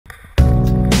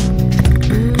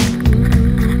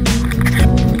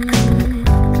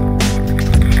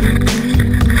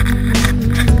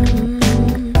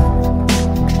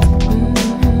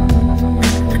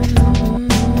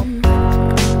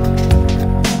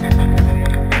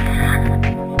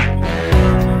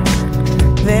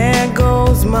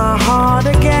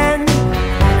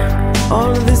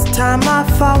I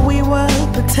thought we were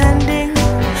pretending.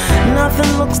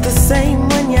 Nothing looks the same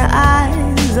when your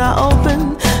eyes are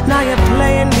open. Now you're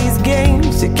playing these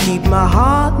games to keep my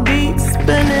heartbeat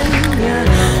spinning.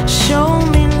 Yeah. Show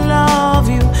me love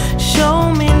you,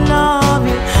 show me love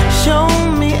you, show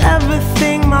me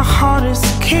everything my heart is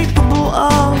capable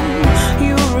of.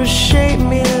 You reshape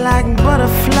me like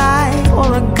butterfly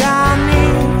origami.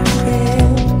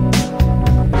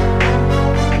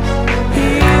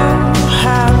 You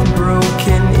have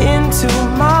broken into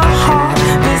my heart.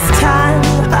 This time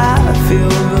I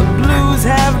feel the blues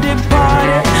have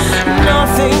departed.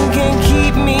 Nothing can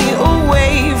keep me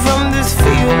away from this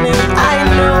feeling. I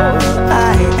know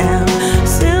I am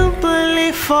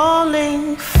simply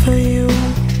falling for you.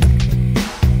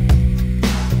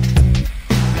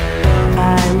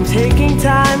 I'm taking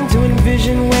time to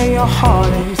envision where your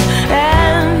heart is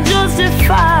and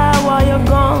justify why you're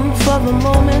gone for the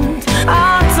moment.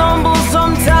 I tumble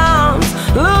sometimes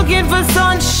looking for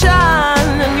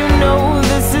sunshine, and you know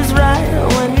this is right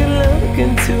when you look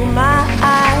into my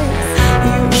eyes.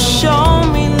 You show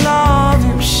me love,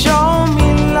 you show me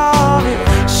love, you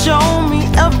show me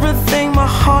everything my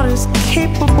heart is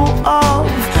capable of.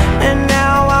 And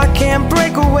now I can't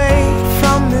break away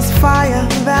from this fire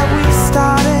that we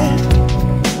started.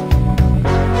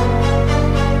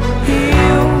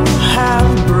 You have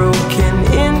broken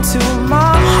into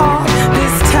my heart.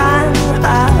 This time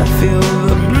I feel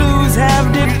the blues have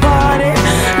departed.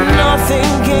 Nothing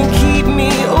can keep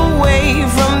me away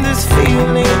from this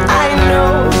feeling. I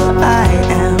know I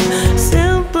am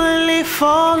simply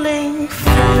falling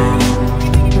for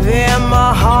you. There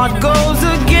my heart goes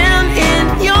again in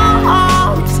your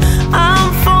arms.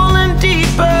 I'm falling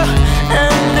deeper,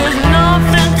 and there's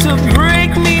nothing to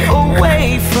break me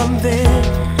away from this.